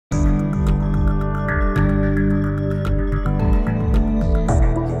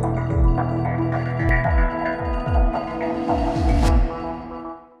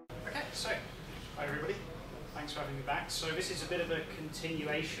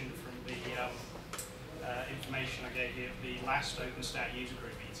continuation from the information I gave you at the last OpenStack user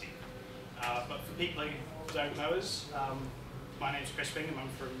group meeting. But for people who don't know us, my name's Chris Bingham. I'm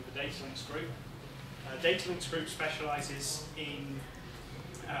from the Datalynx Group. Datalynx Group specialises in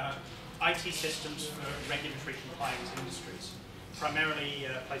IT systems for regulatory compliance industries, primarily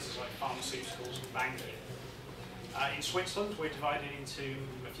places like pharmaceuticals and banking. In Switzerland, we're divided into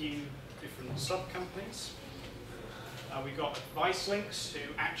a few different sub-companies. We've got Datalynx,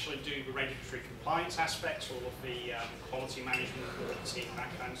 who actually do the regulatory compliance aspects, all of the quality management, quality, that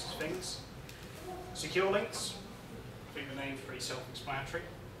kinds of things. SecureLynx, I think the name's pretty self-explanatory,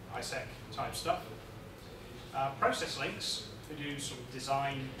 ISEC type stuff. ProcessLynx, who do sort of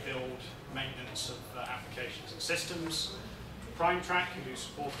design, build, maintenance of applications and systems. PrimeTrack, who do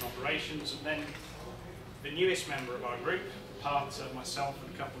support and operations, and then the newest member of our group, part of myself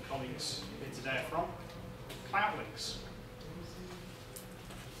and a couple of colleagues here today are from, Cloudlynx.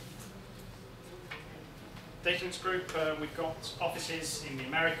 Datalynx Group, we've got offices in the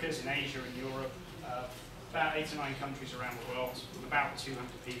Americas, in Asia, in Europe, about 8 or 9 countries around the world, with about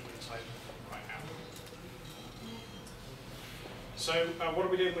 200 people in total right now. So what are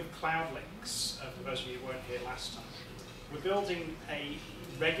we doing with Cloudlynx, for those of you who weren't here last time? We're building a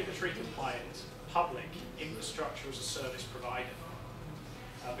regulatory compliant public infrastructure as a service provider.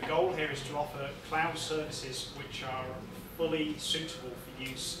 The goal here is to offer cloud services which are fully suitable for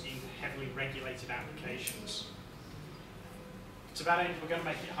use in heavily regulated applications. To that end, we're going to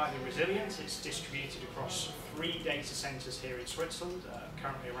make it highly resilient. It's distributed across 3 data centers here in Switzerland,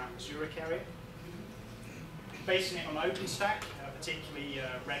 currently around the Zurich area. Basing it on OpenStack, particularly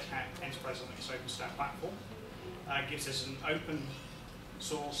Red Hat Enterprise Linux OpenStack platform, gives us an open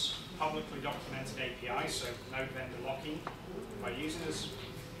source, publicly documented API, so no vendor lock-in by using us.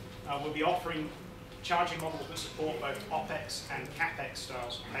 We'll be offering charging models that support both OPEX and CAPEX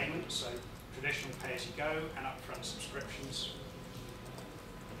styles of payment, so traditional pay-as-you-go and upfront subscriptions.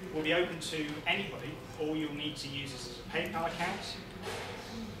 We'll be open to anybody. All you'll need to use is a PayPal account.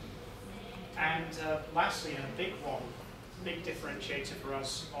 And lastly, and a big differentiator for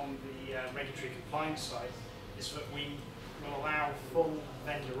us on the regulatory compliance side is that we will allow full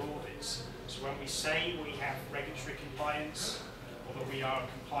vendor audits. So when we say we have regulatory compliance, or that we are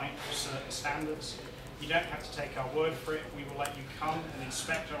compliant with certain standards, you don't have to take our word for it. We will let you come and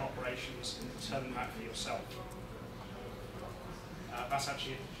inspect our operations and determine that for yourself. That's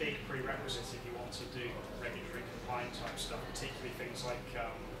actually a big prerequisite if you want to do regulatory compliance type stuff, particularly things like,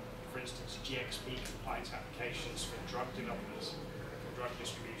 for instance, GXP compliance applications for drug development or drug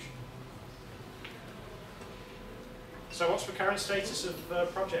distribution. So what's the current status of the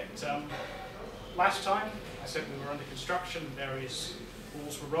project? Last time, I said we were under construction, various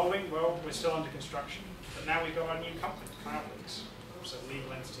balls were rolling. Well, we're still under construction, but now we've got our new company, Cloudlynx, so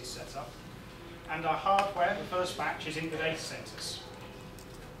legal entity set up. And our hardware, the first batch, is in the data centers.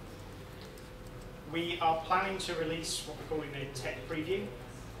 We are planning to release what we're calling a tech preview,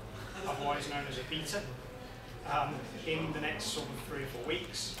 otherwise known as a beta, in the next sort of 3 or 4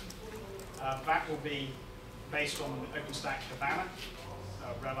 weeks. That will be based on OpenStack Habana,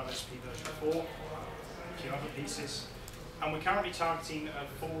 RHEL-LSP version 4, a few other pieces. And we're currently targeting a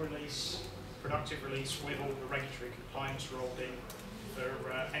full release, productive release with all the regulatory compliance rolled in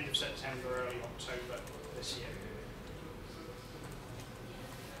for end of September, early October this year.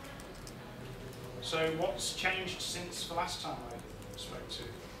 So what's changed since the last time I spoke to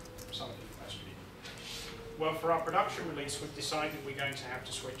some of you, most of you? Well, for our production release, we've decided we're going to have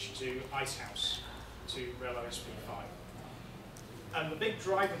to switch to Icehouse, to RHEL-LSP 5. And the big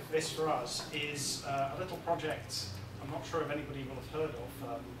driver for this for us is a little project I'm not sure if anybody will have heard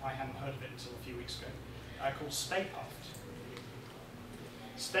of. I hadn't heard of it until a few weeks ago, called StayPuft.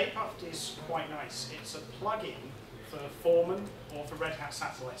 StayPuft is quite nice. It's a plugin for Foreman or for Red Hat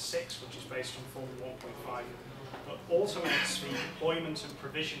Satellite 6, which is based on Foreman 1.5, but automates the deployment and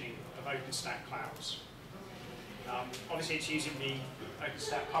provisioning of OpenStack clouds. Obviously, it's using the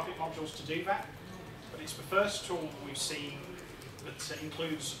OpenStack Puppet modules to do that, but it's the first tool we've seen that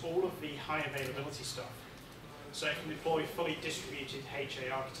includes all of the high availability stuff. So it can deploy fully distributed HA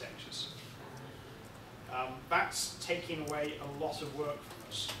architectures. That's taking away a lot of work from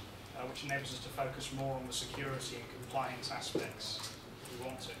us, which enables us to focus more on the security and compliance aspects if we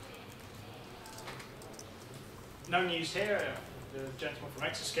want to. No news here. The gentleman from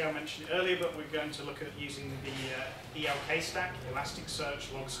Exascale mentioned it earlier, but we're going to look at using the ELK stack,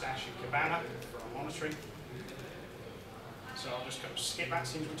 Elasticsearch, Logstash, and Kibana for our monitoring. So I'll just go skip that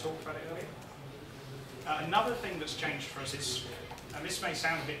since we talked about it earlier. Another thing that's changed for us is, and this may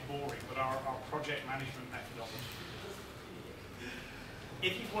sound a bit boring, but our project management methodology.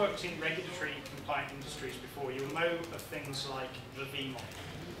 if you've worked in regulatory compliant industries before, you'll know of things like the V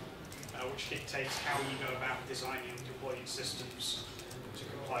model, which dictates how you go about designing and deploying systems to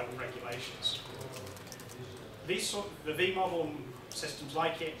comply with regulations. The V model and systems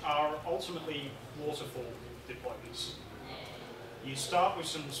like it are ultimately waterfall deployments. You start with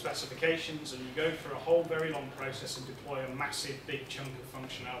some specifications and you go through a whole very long process and deploy a massive big chunk of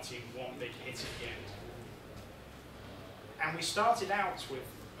functionality in one big hit at the end. And we started out with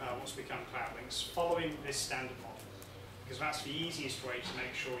what's become Cloudlynx following this standard model, because that's the easiest way to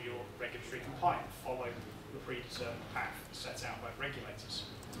make sure you're regulatory compliant, follow the predetermined path set out by regulators.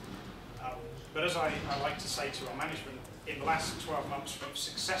 But as I like to say to our management, in the last 12 months we've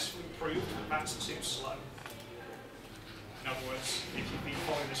successfully proved that that's too slow. In other words, if you've been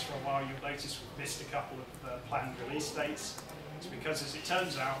following this for a while, you'll notice we've missed a couple of planned release dates. It's because, as it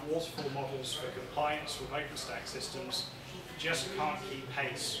turns out, waterfall models for compliance with OpenStack systems just can't keep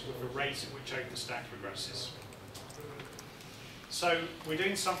pace with the rate at which OpenStack progresses. So we're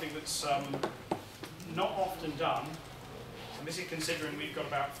doing something that's not often done, and this is considering we've got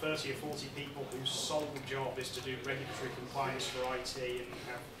about 30 or 40 people whose sole job is to do regulatory compliance for IT and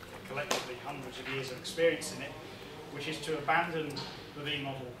have collectively hundreds of years of experience in it, which is to abandon the V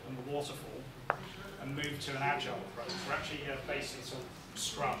model and the waterfall and move to an agile approach. We're actually based in some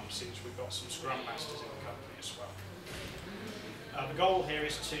Scrum, since we've got some Scrum Masters in the company as well. The goal here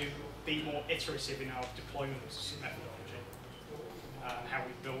is to be more iterative in our deployment methodology and how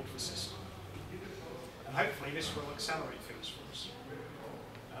we build the system. And hopefully this will accelerate things for us.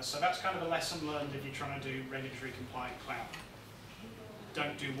 So that's kind of a lesson learned if you're trying to do regulatory compliant cloud.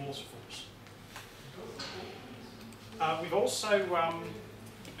 Don't do waterfalls. We've also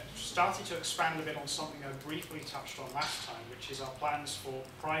started to expand a bit on something I briefly touched on last time, which is our plans for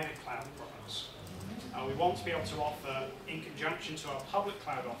private cloud products. We want to be able to offer, in conjunction to our public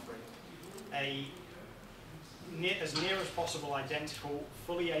cloud offering, as near as possible identical,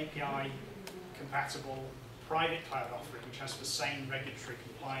 fully API compatible private cloud offering, which has the same regulatory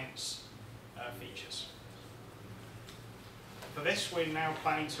compliance features. For this, we're now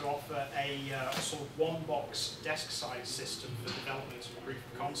planning to offer a sort of one-box desk-side system for development of proof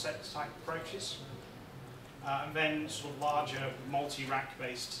of concept type approaches, and then sort of larger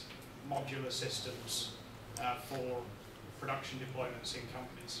multi-rack-based modular systems for production deployments in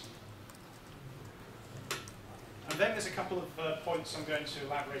companies. And then there's a couple of points I'm going to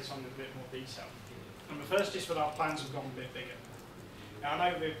elaborate on in a bit more detail. And the first is that our plans have gone a bit bigger. Now,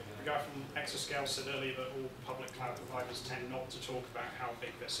 I know the guy from Exascale said earlier that all public cloud providers tend not to talk about how big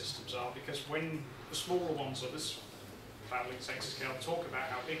their systems are, because when the smaller ones of us, Cloudlynx, Exascale, talk about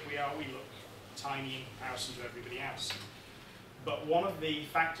how big we are, we look tiny in comparison to everybody else. But one of the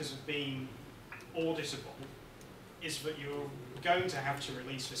factors of being auditable is that you're going to have to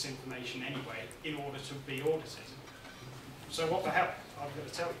release this information anyway in order to be audited. So what the hell? I'm going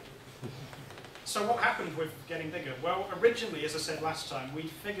to tell you. So what happened with getting bigger? Well, originally, as I said last time, we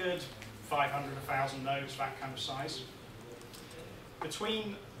figured 500, 1,000 nodes, that kind of size.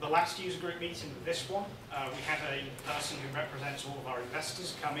 Between the last user group meeting and this one, we had a person who represents all of our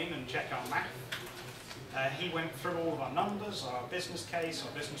investors come in and check our math. He went through all of our numbers, our business case,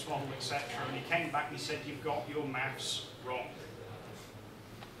 our business model, etc., and he came back and he said, "You've got your maths wrong."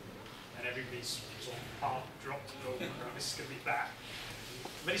 And everybody's sort of heart dropped, "Oh, this is going to be bad."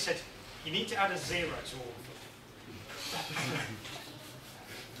 But he said, "You need to add a 0 to all of them."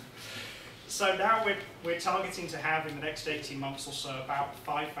 So now we're targeting to have, in the next 18 months or so, about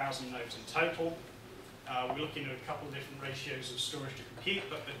 5,000 nodes in total. We're looking at a couple of different ratios of storage to compute,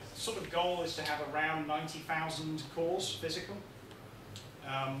 but the sort of goal is to have around 90,000 cores physical.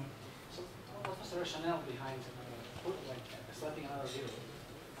 So what was the rationale behind selecting another 0?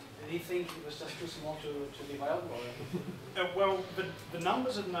 Did he think it was just too small to be viable? Well, the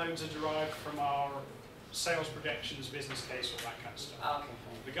numbers of nodes are derived from our sales projections, business case, all that kind of stuff. Okay.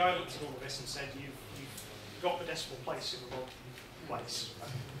 The guy looked at all of this and said, you've got the decimal place in the wrong place.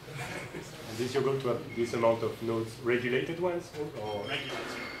 And this you're going to have this amount of nodes, regulated ones? Or? Regulated.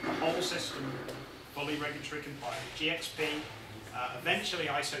 The whole system, fully regulatory compliant. GXP, eventually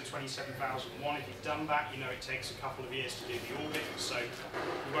ISO 27001. If you've done that, you know it takes a couple of years to do the audit, so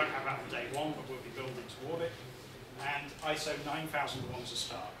we won't have that on day one, but we'll be building toward it. And ISO 9001 is a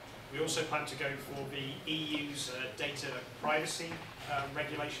start. We also plan to go for the EU's data privacy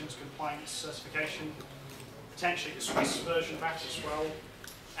regulations compliance certification, potentially the Swiss version of that as well,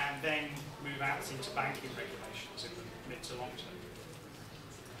 and then move out into banking regulations in the mid to long term.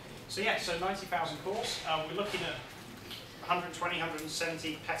 So yeah, so 90,000 cores. We're looking at 120,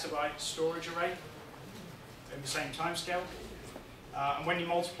 170 petabyte storage array in the same timescale. And when you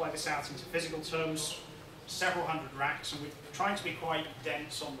multiply this out into physical terms, several hundred racks, and we're trying to be quite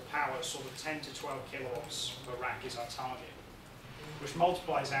dense on the power, sort of 10 to 12 kilowatts per rack is our target, which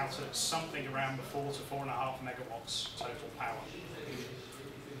multiplies out at something around the 4 to 4.5 megawatts total power,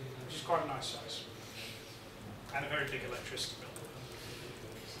 which is quite a nice size, and a very big electricity bill.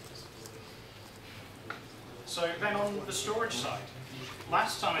 So then on the storage side,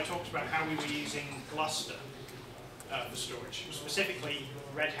 last time I talked about how we were using Gluster for storage, specifically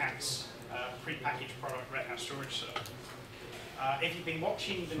Red Hat's prepackaged product, Red Hat Storage Server. If you've been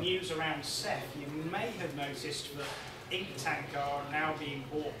watching the news around Ceph, you may have noticed that Inktank are now being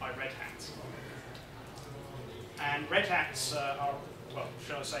bought by Red Hat. And Red Hat's, well,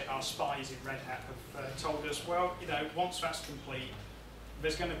 shall I say, our spies in Red Hat have told us, well, you know, once that's complete,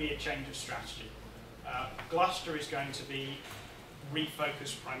 there's going to be a change of strategy. Gluster is going to be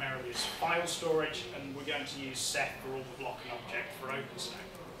refocused primarily as file storage, and we're going to use Ceph for all the block and object for OpenStack.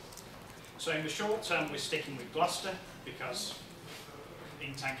 So in the short term, we're sticking with Gluster because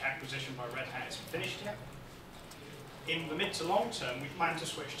Inktank acquisition by Red Hat isn't finished yet. In the mid to long term, we plan to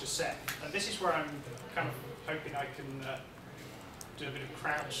switch to Ceph, and this is where I'm kind of hoping I can do a bit of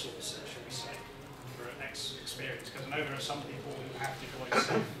crowdsourcing, shall we say, for an experience, because I know there are some people who have deployed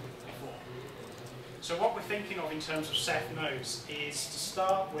Ceph before. So what we're thinking of in terms of Ceph nodes is to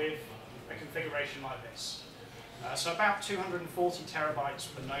start with a configuration like this. So about 240 terabytes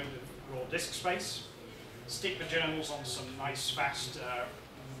per node of raw disk space. Stick the journals on some nice, fast,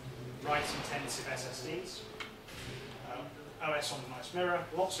 write-intensive SSDs. OS on a nice mirror,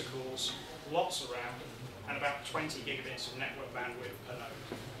 lots of cores, lots of RAM, and about 20 gigabits of network bandwidth per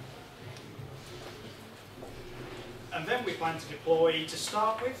node. And then we plan to deploy, to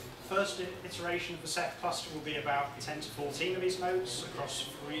start with, first iteration of the Ceph cluster will be about 10 to 14 of these nodes across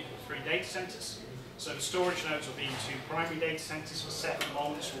three data centers. So the storage nodes will be in 2 primary data centers for Ceph, and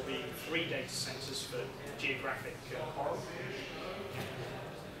Mons will be in 3 data centers for geographic corridor.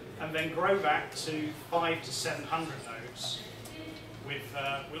 And then grow that to 500 to 700 nodes. With,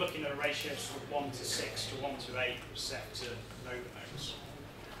 we're looking at a ratio of sort of 1 to 6 to 1 to 8 Ceph to Nova nodes.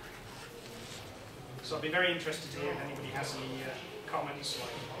 So I'd be very interested to hear if anybody has any comments, like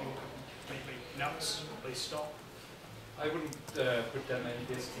you're completely nuts, please stop. I wouldn't put that many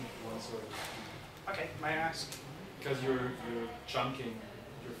disks into one sort of. Okay, may I ask? Because you're chunking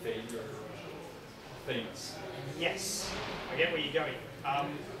your failure things. Yes, I get where you're going.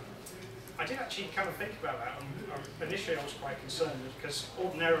 I did actually kind of think about that. Initially, I was quite concerned because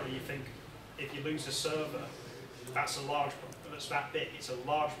ordinarily you think if you lose a server, that's that big. It's a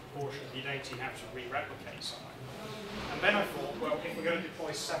large proportion of your data you have to re-replicate somewhere. And then I thought, well, if we're going to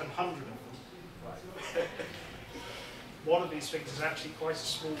deploy 700 of them, one of these things is actually quite a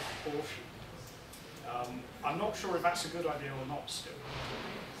small proportion. I'm not sure if that's a good idea or not still.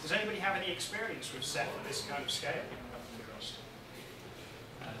 Does anybody have any experience with Ceph at this kind of scale?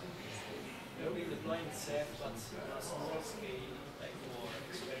 We deploying Ceph, but on a small scale, like for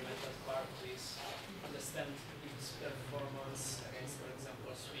experimental purposes, understand its performance against, for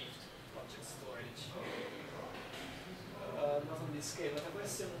example, Swift object storage. Not on this scale, but the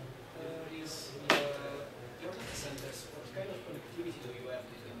question is, your data centers, what kind of connectivity do you have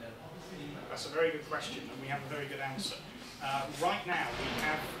between them? That's a very good question, and we have a very good answer. Right now, we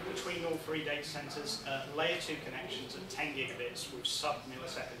have, between all 3 data centers, layer 2 connections at 10 gigabits with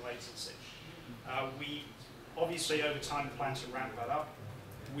sub-millisecond latency. We obviously, over time, plan to ramp that up.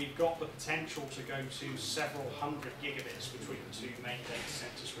 We've got the potential to go to several hundred gigabits between the 2 main data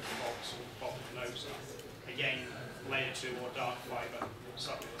centers with the bulk of nodes up. Again, layer 2 or dark fiber,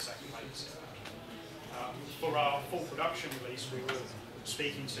 sub-millisecond latency. For our full production release, we were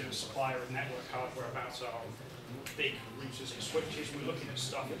speaking to a supplier of network hardware about our big routers and switches. We're looking at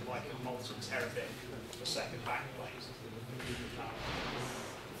stuff with like a multi-terabit per second backplane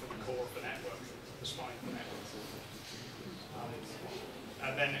for the core of the network, the spine of the network.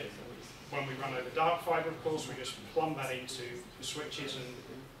 And then when we run over dark fiber, of course, we just plumb that into the switches, and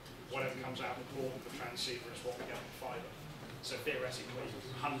whatever comes out the port of the transceiver is what we get on the fiber. So theoretically,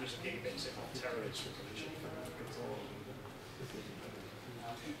 hundreds of gigabits, if not terabits, we can achieve.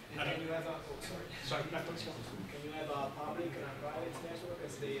 Can you have a, Sorry, no, please go on. Can you have a public and a private network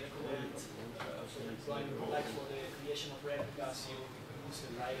as they recommend? So like for the creation of replicas, you use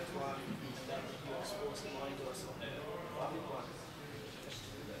the private one, and then you expose the monitors on the public one.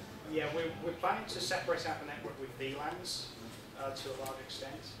 Yeah, we're planning to separate out the network with VLANs to a large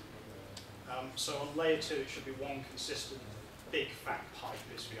extent. So on layer 2, it should be one consistent big fat pipe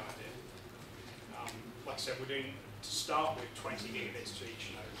is the idea. Like I said, we're doing, to start with, 20 gigabits to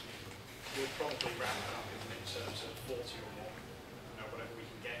each node. We'll probably wrap it up in terms of 40 or more.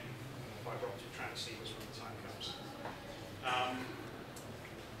 receivers when the time comes.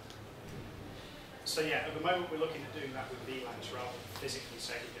 So yeah, at the moment we're looking at doing that with VLANs rather than physically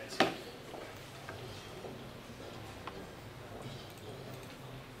segregating.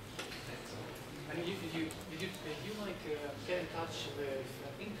 And did you like get in touch with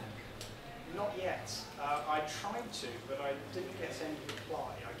Intac? Not yet. I tried to, but I didn't get any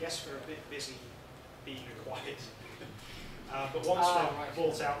reply. I guess we're a bit busy being acquired. But once we're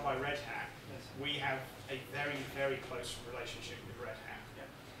bought out by Red Hat, we have a very, very close relationship with Red Hat. Yeah.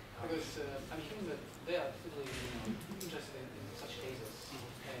 Because I'm hearing that they are really interested in such cases,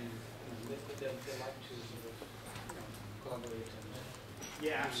 and they like to sort of collaborate. And,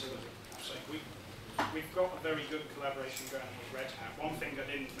 yeah, absolutely. We've got a very good collaboration going on with Red Hat. One thing I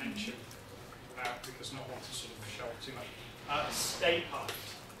didn't mention, because not want to sort of show off too much, Stay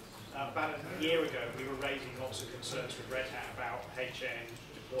Puft. About a year ago, we were raising lots of concerns with Red Hat about HN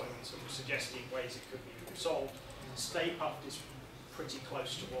deployments and suggesting ways it could be solved. Stay Puft is pretty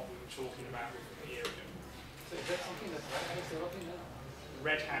close to what we were talking about a year ago. So is that something that Red Hat is developing now?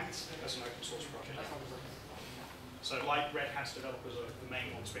 Red Hat as an open source project. So like Red Hat's developers are the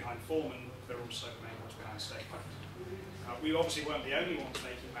main ones behind Foreman, they're also the main ones behind Stay Puft. We obviously weren't the only ones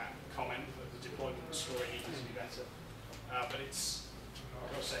making that comment that the deployment story needed to be better. But it's,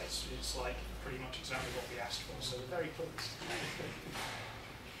 I've got to say, it's like pretty much exactly what we asked for, so we're very pleased.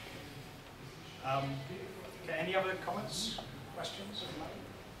 Okay, any other comments, questions at the moment?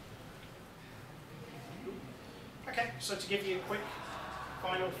 Okay, so to give you a quick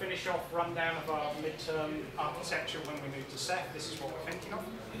final finish-off rundown of our midterm architecture when we move to Ceph, this is what we're thinking of.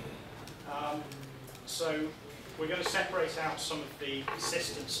 So we're going to separate out some of the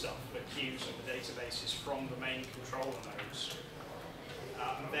persistent stuff, the queues and the databases, from the main controller nodes.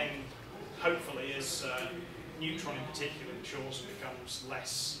 And then, hopefully, as Neutron in particular matures and becomes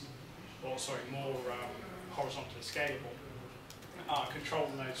more horizontally scalable, our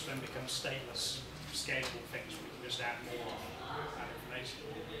controller nodes then become stateless, scalable things. We can just add more information.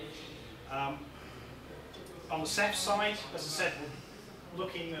 On the Ceph side, as I said, we're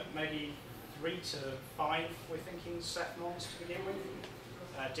looking at maybe 3 to 5, we're thinking, Ceph nodes to begin with,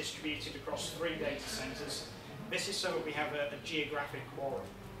 distributed across 3 data centers. This is so that we have a geographic quorum.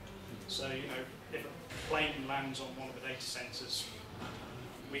 So, you know, if a plane lands on one of the data centers,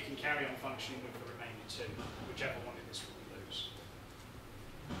 we can carry on functioning with the remaining 2, whichever one it is we lose.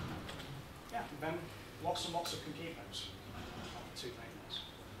 Yeah, and then lots and lots of compute nodes, the 2 main ones.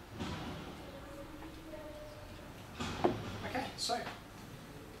 Okay, so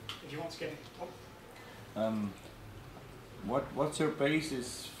if you want to get into what's your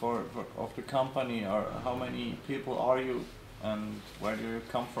basis of the company, or how many people are you, and where do you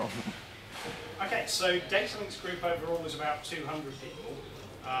come from? Okay, so Datalynx Group overall is about 200 people,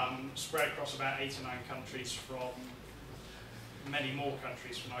 spread across about 8 or 9 countries, from many more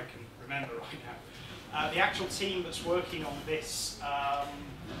countries than I can remember right now. The actual team that's working on this,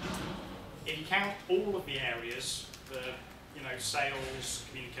 if you count all of the areas, sales,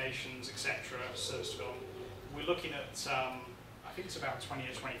 communications, etc., service development, we're looking at, I think it's about 20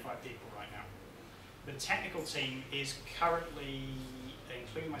 or 25 people right now. The technical team is currently,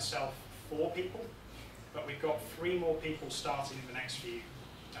 including myself, 4 people, but we've got 3 more people starting in the next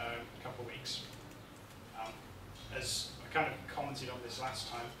couple of weeks. As I kind of commented on this last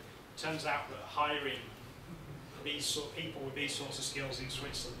time, it turns out that hiring these sort of people with these sorts of skills in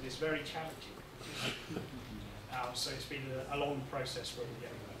Switzerland is very challenging. So it's been a long process for me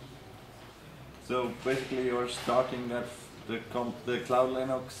getting there. So basically, you're starting the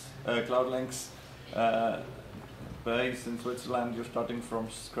Cloudlynx base in Switzerland. You're starting from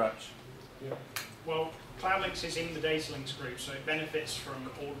scratch. Yeah. Well, Cloudlynx is in the Datalynx Group, so it benefits from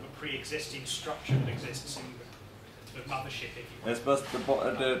all of the pre-existing structure that exists in the mothership, if you will. Yes, but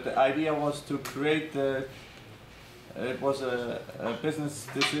the idea was to create it was a business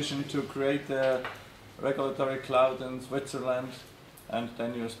decision to create the regulatory cloud in Switzerland, and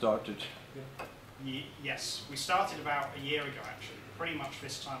then you started. Yes, we started about a year ago, actually, pretty much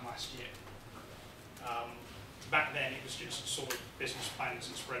this time last year. Back then, it was just sort of business plans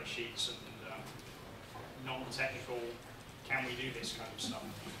and spreadsheets and non-technical, can we do this kind of stuff.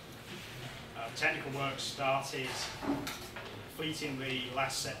 Technical work started fleetingly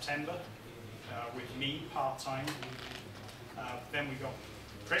last September with me part-time. Then we got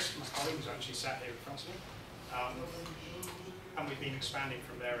Chris, my colleague, who's actually sat here in front of me, and we've been expanding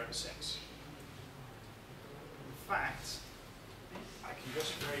from there ever since. In fact, I can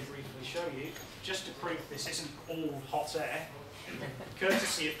just very briefly show you, just to prove this isn't all hot air,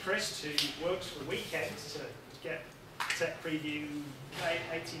 courtesy of Chris, who works for weekends to tech preview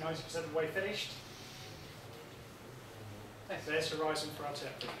 80-90% of the way finished. Thanks. There's Horizon for our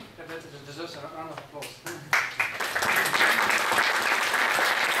tech preview. That deserves a round of applause.